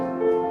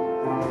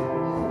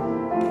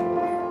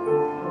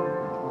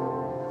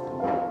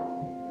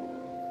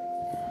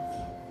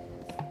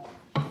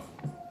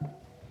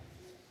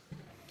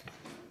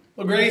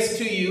Well, grace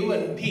to you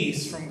and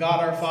peace from God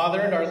our Father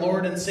and our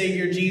Lord and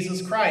Savior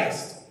Jesus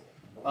Christ.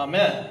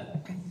 Amen.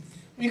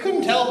 You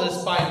couldn't tell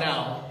this by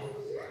now.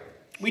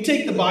 We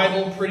take the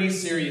Bible pretty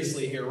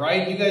seriously here,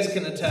 right? You guys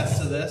can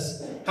attest to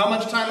this. How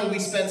much time have we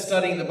spent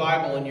studying the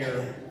Bible in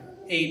your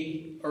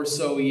 8 or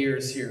so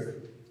years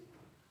here?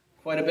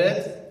 Quite a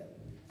bit.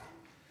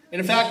 And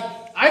in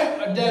fact,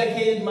 I've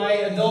dedicated my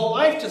adult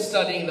life to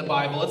studying the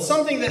Bible. It's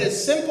something that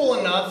is simple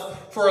enough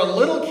for a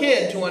little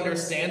kid to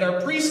understand.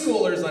 Our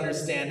preschoolers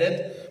understand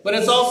it. But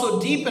it's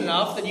also deep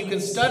enough that you can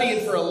study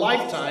it for a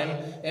lifetime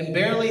and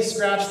barely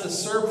scratch the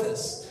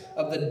surface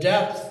of the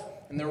depth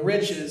and the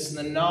riches and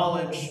the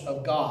knowledge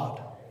of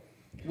God.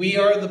 We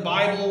are the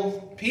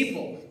Bible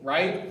people,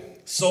 right?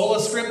 Sola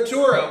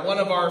Scriptura, one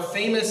of our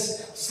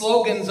famous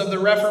slogans of the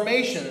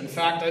Reformation. In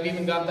fact, I've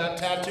even got that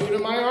tattooed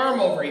on my arm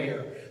over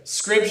here.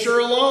 Scripture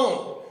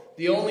alone,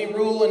 the only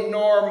rule and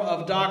norm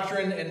of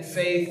doctrine and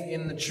faith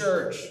in the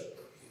church.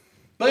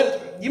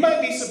 But you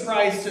might be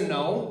surprised to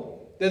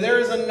know that there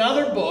is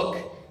another book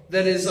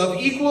that is of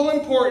equal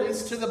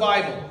importance to the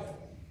Bible.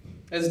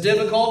 As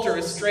difficult or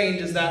as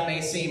strange as that may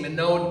seem. And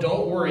no,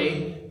 don't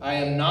worry, I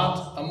am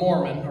not a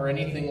Mormon or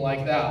anything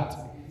like that.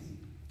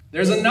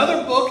 There's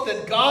another book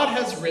that God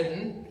has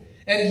written,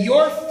 and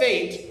your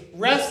fate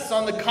rests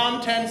on the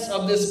contents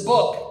of this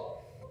book.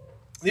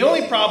 The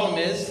only problem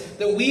is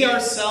that we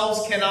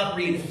ourselves cannot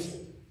read it.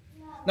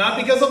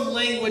 Not because of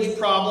language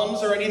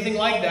problems or anything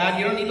like that.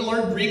 You don't need to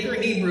learn Greek or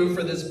Hebrew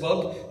for this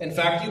book. In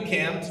fact, you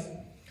can't.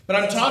 But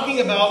I'm talking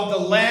about the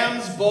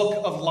Lamb's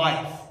Book of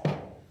Life.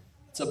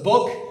 It's a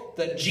book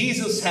that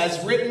Jesus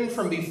has written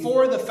from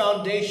before the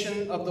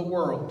foundation of the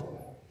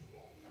world.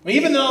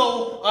 Even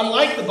though,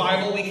 unlike the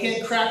Bible, we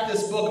can't crack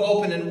this book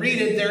open and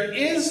read it, there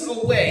is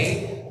a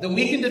way that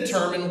we can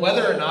determine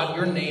whether or not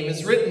your name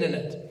is written in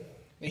it.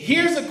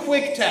 Here's a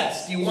quick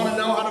test. You want to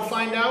know how to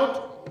find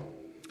out?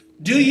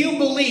 Do you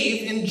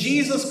believe in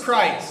Jesus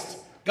Christ,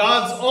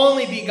 God's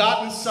only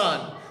begotten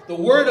Son, the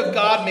Word of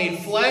God made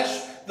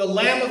flesh, the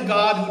Lamb of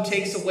God who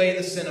takes away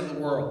the sin of the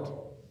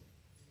world?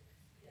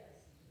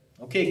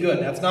 Okay, good.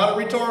 That's not a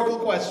rhetorical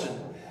question.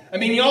 I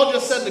mean, y'all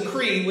just said the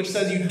creed, which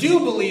says you do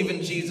believe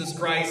in Jesus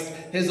Christ,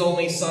 His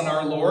only Son,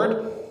 our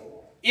Lord.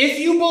 If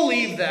you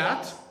believe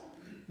that,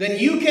 then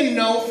you can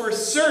know for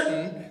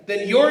certain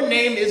that your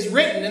name is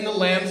written in the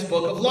Lamb's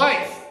Book of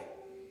Life.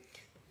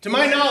 To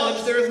my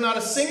knowledge, there is not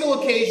a single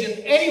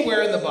occasion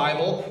anywhere in the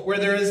Bible where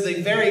there is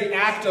the very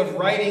act of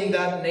writing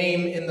that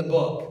name in the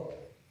book.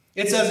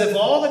 It's as if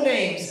all the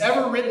names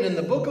ever written in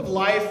the Book of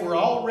Life were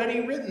already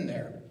written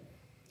there,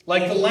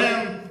 like the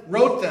Lamb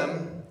wrote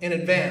them in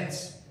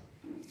advance.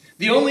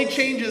 The only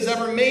changes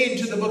ever made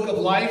to the Book of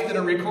Life that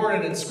are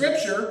recorded in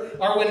Scripture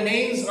are when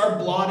names are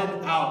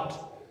blotted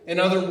out.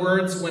 In other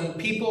words, when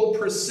people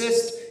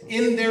persist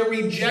in their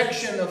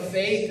rejection of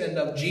faith and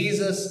of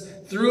Jesus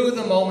through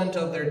the moment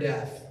of their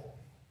death.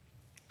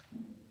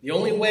 The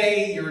only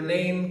way your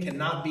name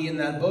cannot be in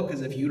that book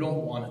is if you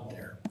don't want it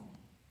there.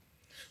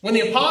 When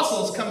the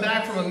apostles come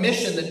back from a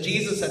mission that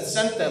Jesus had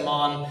sent them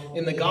on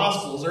in the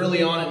Gospels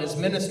early on in his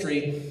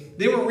ministry,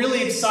 they were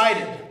really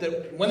excited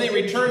that when they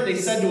returned, they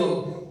said to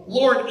him,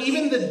 "Lord,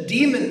 even the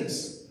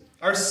demons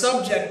are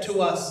subject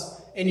to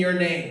us in your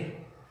name."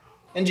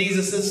 And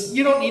Jesus says,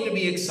 you don't need to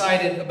be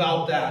excited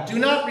about that. Do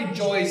not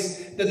rejoice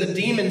that the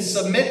demons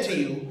submit to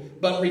you,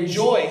 but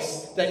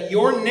rejoice that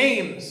your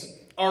names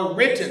are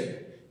written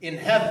in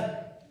heaven.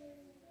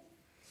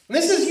 And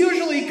this is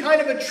usually kind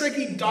of a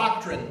tricky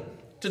doctrine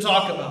to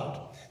talk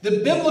about.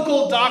 The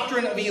biblical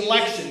doctrine of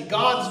election,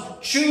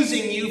 God's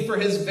choosing you for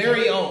His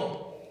very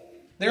own.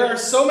 There are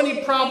so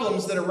many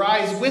problems that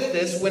arise with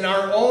this when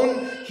our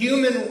own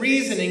human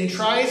reasoning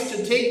tries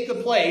to take the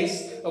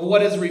place of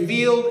what is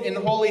revealed in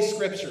Holy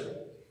Scripture.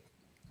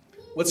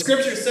 What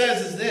Scripture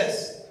says is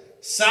this: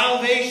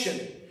 salvation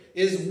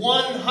is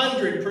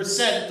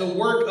 100% the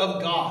work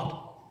of God.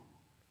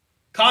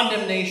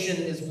 Condemnation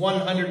is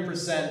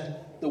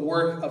 100% the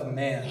work of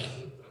man.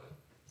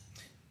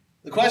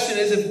 The question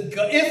is,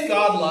 if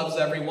God loves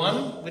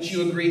everyone, which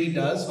you agree He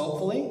does,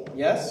 hopefully,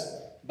 yes,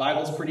 the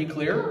Bible's pretty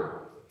clear.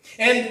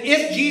 And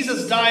if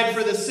Jesus died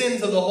for the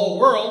sins of the whole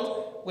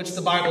world, which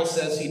the Bible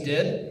says He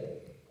did,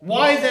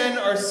 why then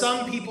are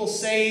some people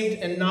saved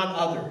and not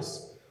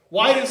others?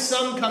 Why do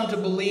some come to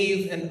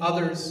believe and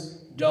others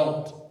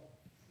don't?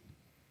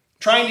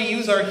 Trying to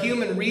use our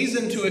human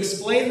reason to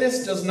explain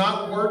this does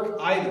not work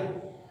either.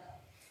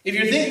 If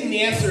you're thinking the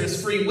answer is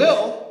free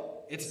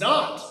will, it's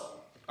not.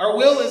 Our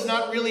will is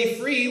not really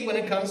free when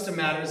it comes to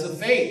matters of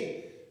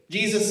faith.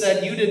 Jesus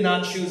said, "You did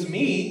not choose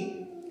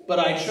me, but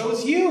I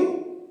chose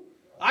you.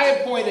 I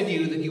appointed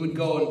you that you would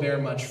go and bear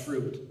much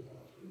fruit."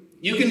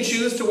 You can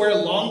choose to wear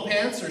long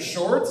pants or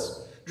shorts,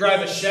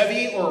 drive a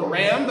Chevy or a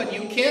Ram, but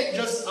you can't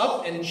just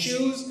up and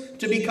choose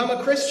to become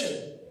a Christian.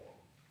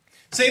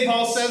 St.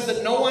 Paul says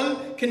that no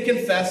one can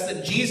confess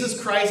that Jesus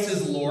Christ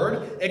is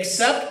Lord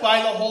except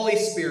by the Holy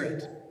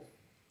Spirit.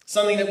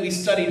 Something that we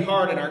studied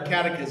hard in our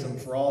catechism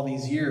for all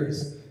these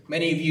years.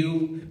 Many of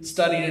you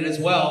studied it as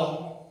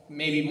well,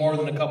 maybe more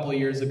than a couple of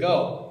years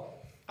ago.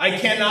 I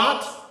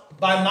cannot not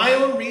by my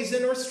own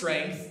reason or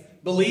strength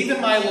believe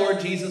in my Lord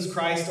Jesus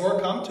Christ or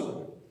come to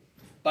him,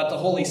 but the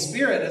Holy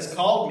Spirit has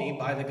called me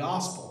by the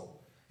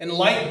gospel,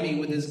 enlightened me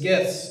with his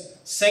gifts,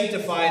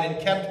 sanctified and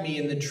kept me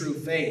in the true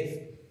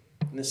faith,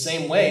 in the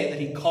same way that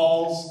he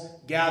calls,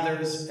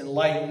 gathers,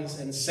 enlightens,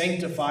 and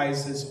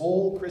sanctifies his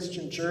whole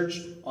Christian church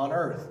on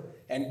earth,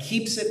 and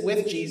keeps it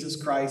with Jesus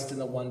Christ in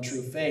the one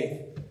true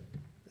faith.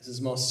 This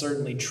is most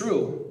certainly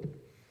true.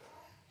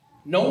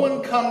 No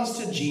one comes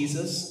to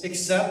Jesus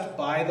except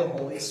by the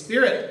Holy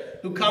Spirit,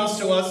 who comes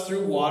to us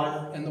through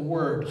water and the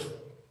Word.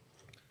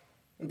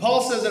 And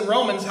Paul says in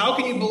Romans, how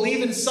can you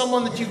believe in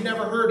someone that you've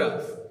never heard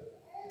of?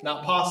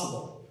 Not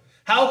possible.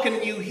 How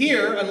can you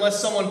hear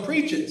unless someone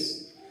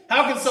preaches?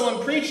 How can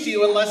someone preach to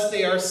you unless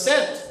they are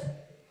sent?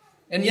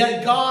 And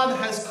yet God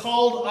has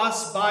called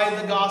us by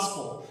the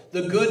gospel,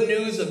 the good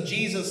news of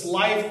Jesus'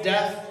 life,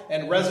 death,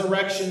 and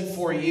resurrection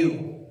for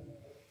you.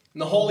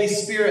 And the Holy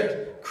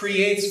Spirit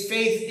creates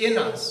faith in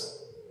us.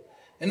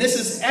 And this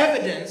is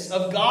evidence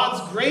of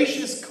God's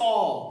gracious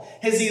call,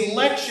 his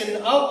election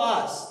of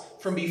us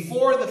from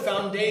before the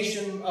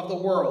foundation of the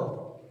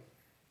world.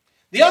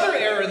 The other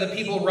error that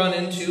people run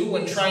into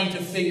when trying to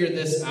figure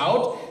this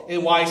out,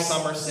 and why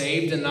some are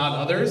saved and not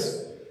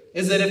others,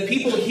 is that if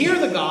people hear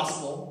the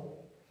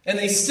gospel and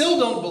they still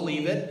don't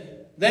believe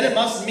it, then it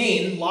must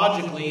mean,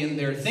 logically in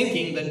their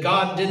thinking, that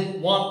God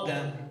didn't want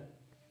them.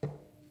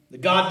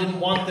 That God didn't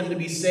want them to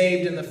be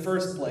saved in the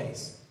first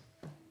place.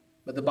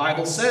 But the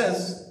Bible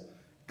says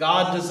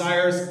God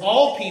desires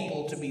all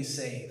people to be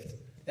saved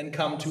and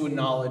come to a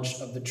knowledge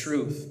of the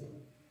truth.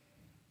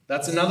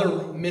 That's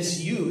another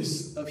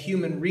misuse of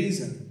human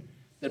reason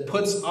that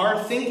puts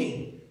our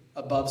thinking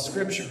above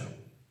Scripture.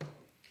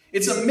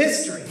 It's a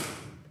mystery.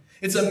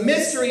 It's a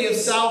mystery of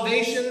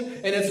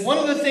salvation, and it's one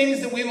of the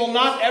things that we will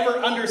not ever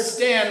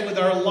understand with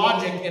our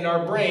logic in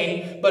our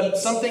brain, but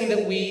something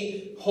that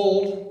we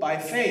hold by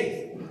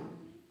faith.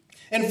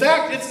 In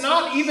fact, it's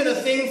not even a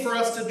thing for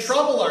us to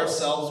trouble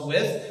ourselves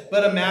with,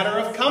 but a matter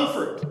of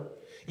comfort.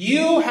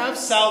 You have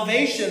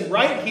salvation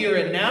right here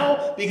and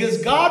now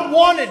because God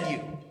wanted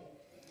you.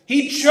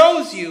 He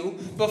chose you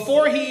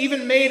before he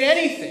even made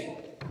anything.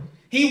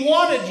 He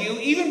wanted you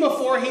even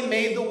before he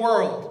made the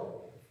world.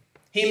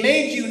 He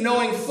made you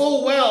knowing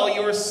full well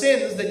your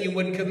sins that you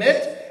would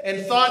commit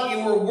and thought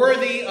you were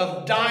worthy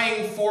of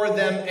dying for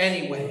them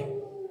anyway.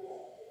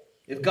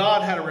 If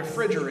God had a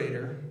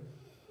refrigerator,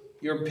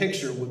 your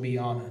picture would be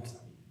on it.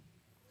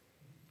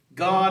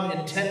 God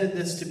intended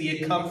this to be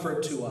a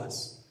comfort to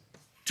us,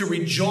 to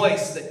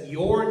rejoice that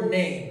your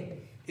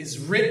name is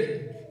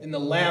written in the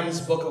Lamb's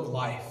book of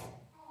life.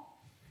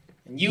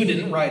 And you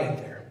didn't write it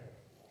there.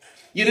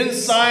 You didn't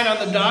sign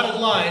on the dotted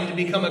line to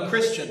become a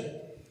Christian.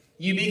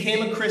 You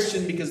became a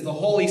Christian because the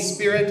Holy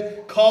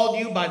Spirit called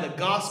you by the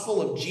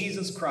gospel of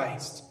Jesus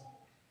Christ.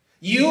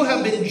 You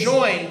have been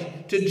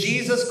joined to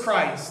Jesus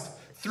Christ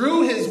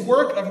through his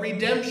work of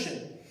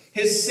redemption,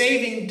 his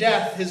saving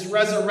death, his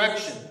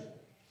resurrection.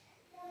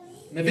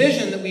 In the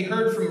vision that we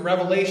heard from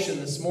Revelation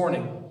this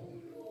morning,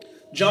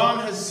 John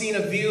has seen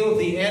a view of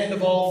the end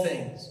of all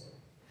things.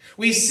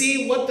 We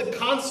see what the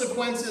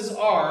consequences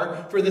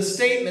are for the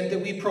statement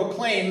that we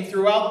proclaim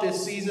throughout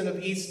this season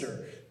of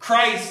Easter.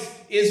 Christ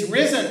is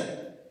risen.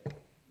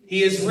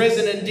 He is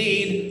risen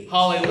indeed.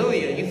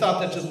 Hallelujah. You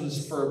thought that just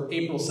was for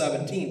April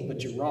 17th,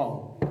 but you're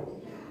wrong.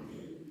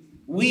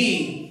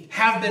 We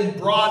have been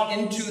brought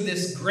into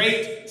this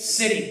great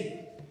city,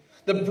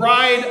 the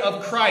bride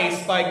of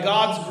Christ by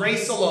God's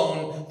grace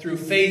alone through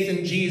faith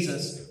in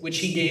Jesus, which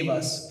he gave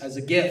us as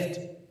a gift.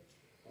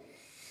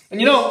 And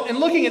you know, in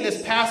looking at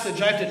this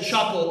passage, I have to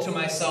chuckle to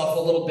myself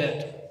a little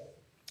bit.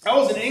 I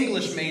was an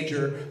English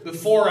major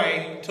before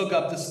I took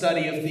up the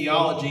study of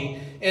theology.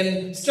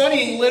 And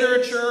studying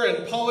literature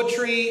and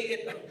poetry,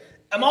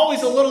 I'm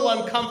always a little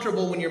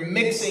uncomfortable when you're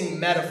mixing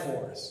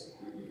metaphors,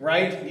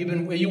 right?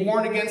 Are you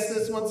warned against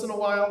this once in a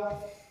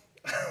while?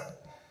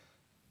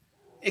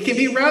 It can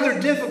be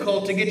rather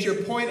difficult to get your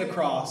point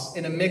across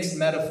in a mixed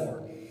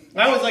metaphor.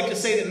 I always like to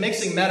say that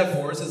mixing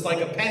metaphors is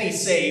like a penny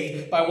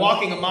saved by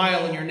walking a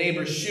mile in your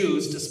neighbor's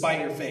shoes to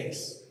spite your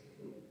face.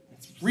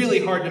 It's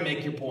really hard to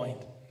make your point.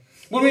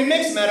 When we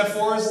mix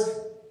metaphors,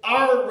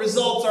 our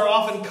results are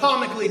often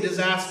comically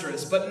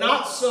disastrous, but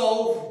not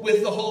so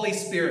with the Holy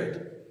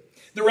Spirit.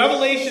 The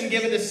revelation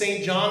given to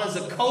St. John is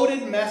a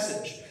coded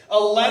message, a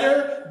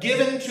letter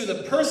given to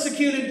the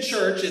persecuted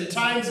church in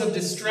times of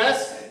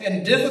distress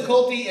and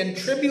difficulty and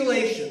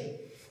tribulation,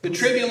 the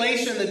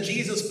tribulation that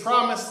Jesus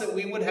promised that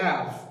we would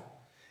have.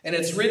 And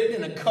it's written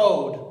in a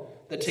code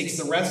that takes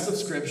the rest of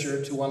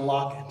Scripture to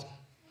unlock it.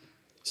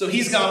 So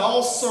he's got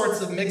all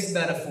sorts of mixed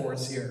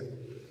metaphors here.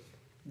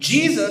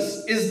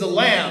 Jesus is the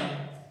lamb,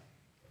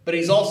 but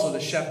he's also the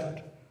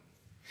shepherd.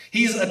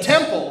 He's a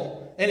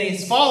temple, and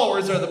his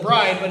followers are the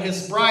bride, but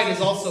his bride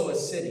is also a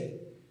city.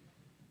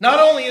 Not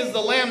only is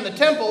the lamb the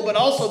temple, but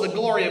also the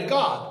glory of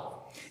God.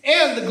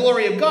 And the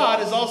glory of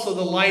God is also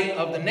the light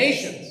of the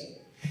nations.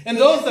 And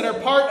those that are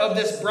part of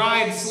this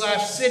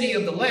bride/city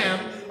of the Lamb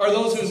are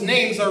those whose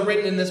names are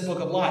written in this book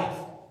of life.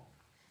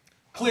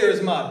 Clear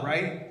as mud,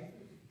 right?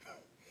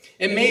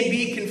 It may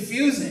be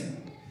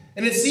confusing,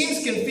 and it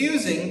seems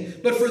confusing,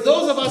 but for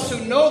those of us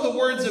who know the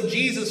words of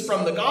Jesus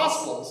from the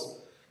Gospels,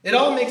 it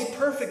all makes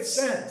perfect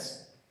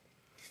sense.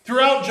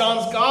 Throughout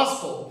John's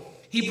Gospel,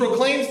 he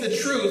proclaims the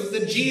truth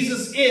that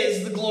Jesus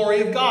is the glory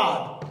of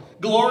God.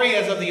 Glory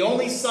as of the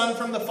only Son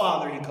from the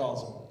Father, he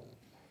calls him.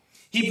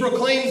 He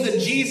proclaims that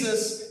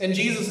Jesus, and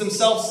Jesus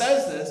himself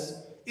says this,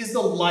 is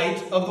the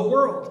light of the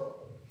world.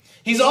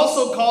 He's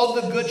also called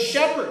the Good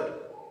Shepherd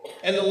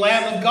and the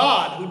Lamb of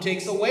God who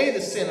takes away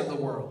the sin of the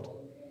world.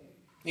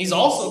 He's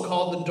also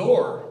called the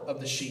door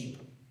of the sheep.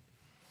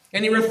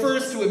 And he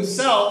refers to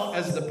himself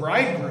as the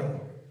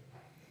bridegroom.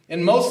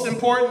 And most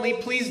importantly,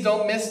 please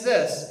don't miss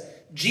this.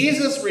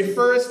 Jesus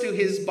refers to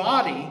his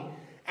body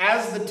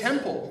as the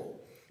temple,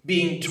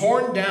 being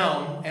torn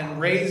down and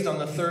raised on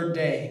the third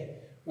day,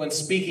 when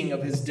speaking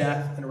of his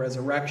death and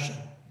resurrection.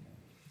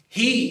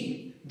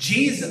 He,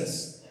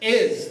 Jesus,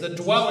 is the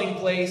dwelling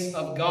place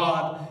of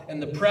God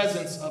and the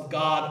presence of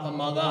God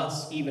among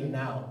us even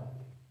now.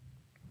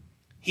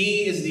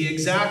 He is the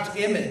exact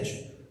image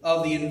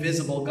of the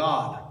invisible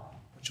God,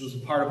 which was a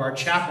part of our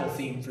chapel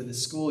theme for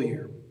this school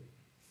year.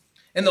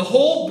 And the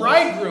whole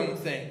bridegroom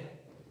thing,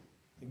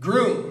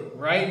 groom,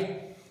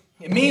 right?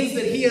 It means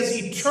that he has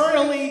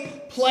eternally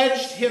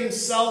pledged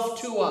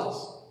himself to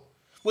us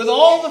with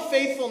all the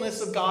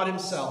faithfulness of God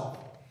himself,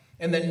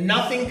 and that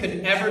nothing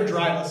could ever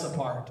drive us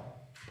apart.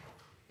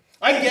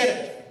 I get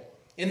it.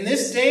 In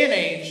this day and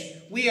age,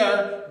 we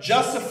are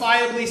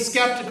justifiably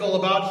skeptical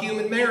about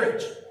human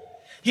marriage.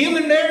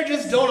 Human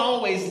marriages don't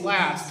always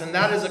last, and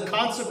that is a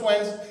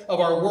consequence of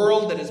our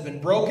world that has been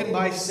broken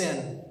by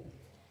sin.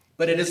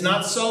 But it is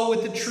not so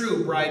with the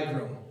true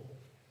bridegroom,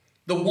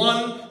 the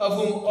one of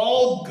whom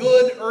all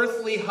good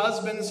earthly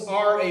husbands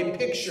are a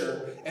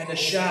picture and a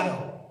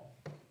shadow.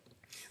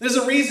 There's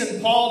a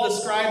reason Paul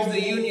describes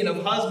the union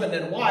of husband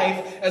and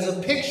wife as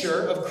a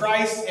picture of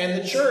Christ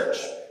and the church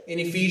in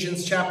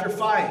Ephesians chapter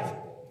 5.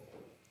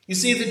 You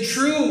see, the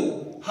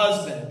true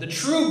husband, the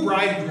true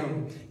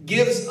bridegroom,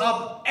 gives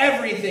up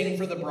everything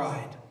for the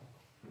bride.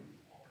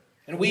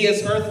 And we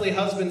as earthly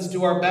husbands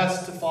do our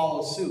best to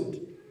follow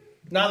suit.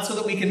 Not so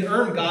that we can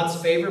earn God's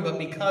favor, but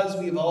because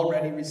we've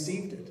already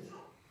received it.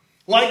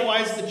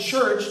 Likewise, the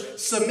church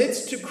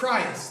submits to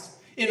Christ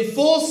in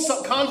full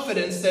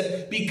confidence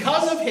that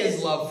because of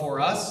his love for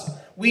us,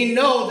 we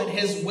know that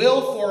his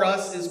will for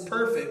us is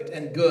perfect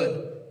and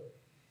good.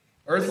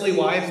 Earthly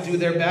wives do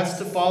their best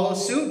to follow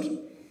suit,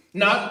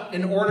 not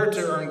in order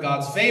to earn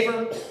God's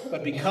favor,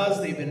 but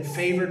because they've been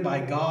favored by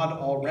God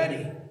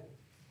already.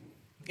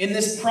 In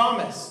this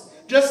promise,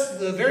 just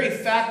the very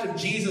fact of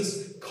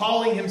Jesus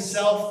calling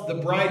himself the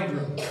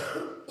bridegroom,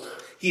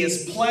 he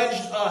has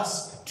pledged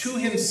us to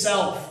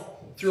himself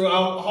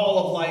throughout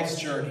all of life's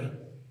journey.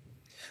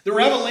 The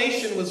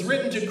revelation was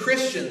written to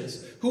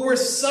Christians who were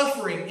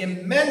suffering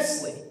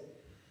immensely.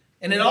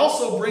 And it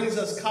also brings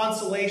us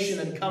consolation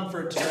and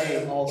comfort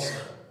today also.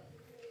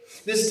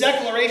 This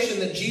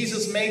declaration that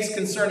Jesus makes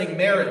concerning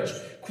marriage,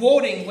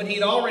 quoting what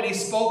he'd already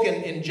spoken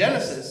in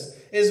Genesis,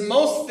 is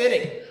most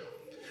fitting.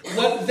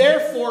 What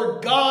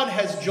therefore God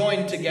has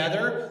joined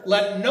together,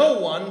 let no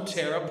one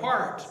tear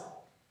apart.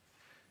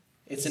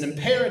 It's an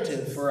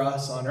imperative for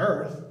us on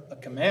earth, a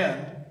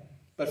command,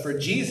 but for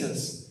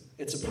Jesus,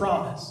 it's a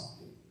promise.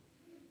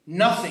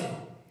 Nothing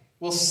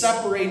will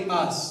separate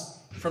us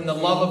from the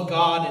love of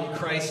God in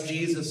Christ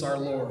Jesus our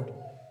Lord,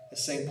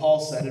 as St. Paul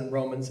said in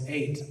Romans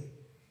 8.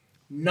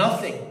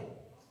 Nothing,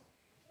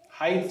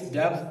 height,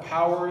 depth,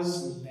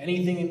 powers,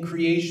 anything in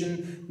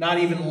creation, not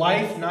even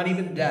life, not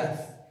even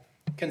death,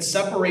 can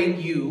separate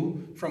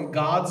you from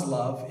God's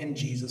love in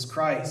Jesus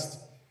Christ.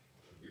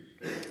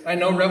 I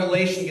know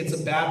Revelation gets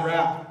a bad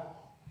rap.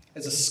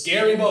 It's a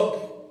scary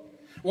book,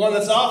 one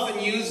that's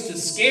often used to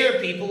scare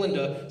people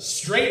into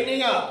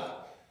straightening up.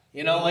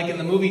 You know, like in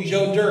the movie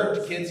Joe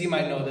Dirt. Kids, you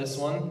might know this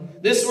one.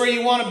 This is where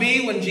you want to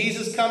be when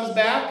Jesus comes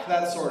back?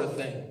 That sort of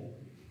thing.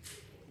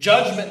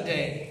 Judgment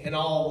Day and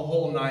all the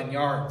whole 9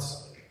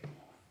 yards.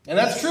 And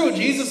that's true.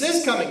 Jesus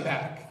is coming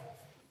back.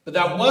 But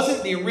that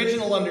wasn't the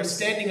original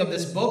understanding of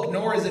this book,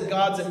 nor is it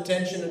God's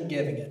intention of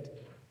giving it.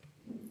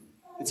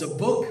 It's a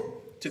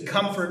book to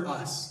comfort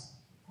us.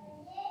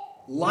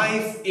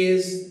 Life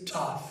is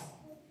tough.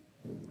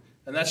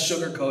 And that's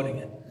sugarcoating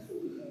it.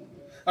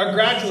 Our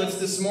graduates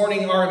this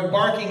morning are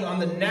embarking on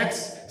the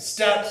next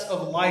steps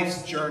of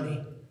life's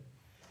journey.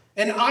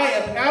 And I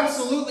am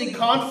absolutely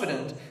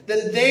confident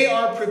that they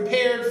are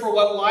prepared for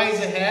what lies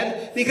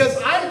ahead, because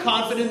I'm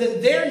confident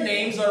that their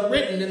names are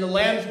written in the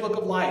Lamb's Book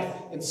of Life,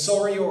 and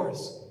so are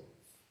yours.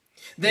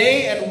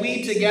 They and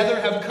we together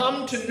have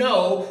come to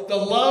know the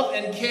love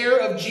and care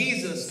of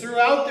Jesus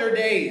throughout their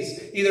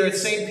days, either at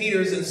St.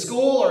 Peter's in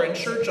school or in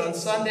church on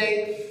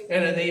Sunday,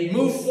 and they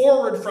move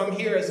forward from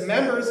here as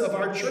members of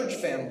our church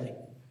family.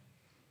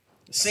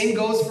 The same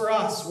goes for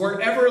us.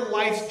 Wherever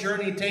life's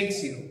journey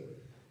takes you,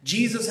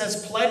 Jesus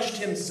has pledged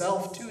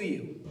himself to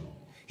you.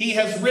 He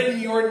has written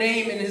your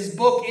name in his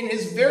book in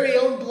his very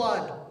own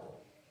blood.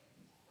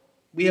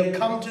 We have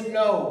come to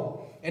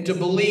know and to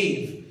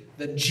believe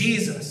that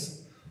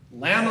Jesus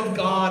Lamb of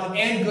God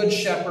and Good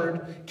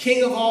Shepherd,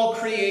 King of all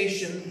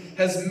creation,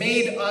 has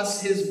made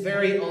us his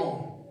very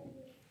own.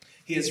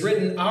 He has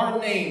written our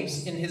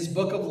names in his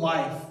book of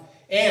life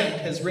and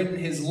has written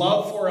his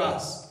love for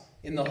us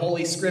in the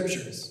Holy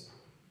Scriptures.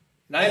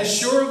 And I am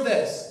sure of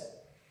this,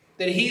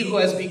 that he who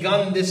has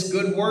begun this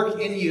good work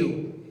in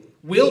you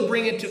will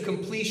bring it to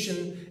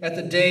completion at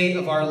the day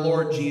of our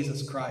Lord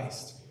Jesus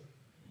Christ.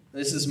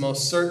 This is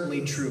most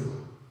certainly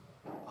true.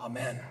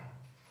 Amen.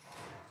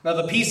 Now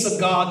the peace of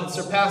God that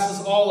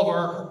surpasses all of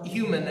our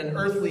human and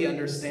earthly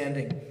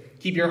understanding,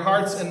 keep your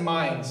hearts and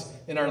minds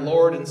in our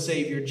Lord and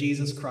Savior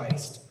Jesus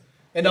Christ.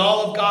 And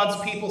all of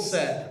God's people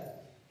said,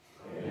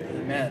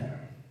 Amen.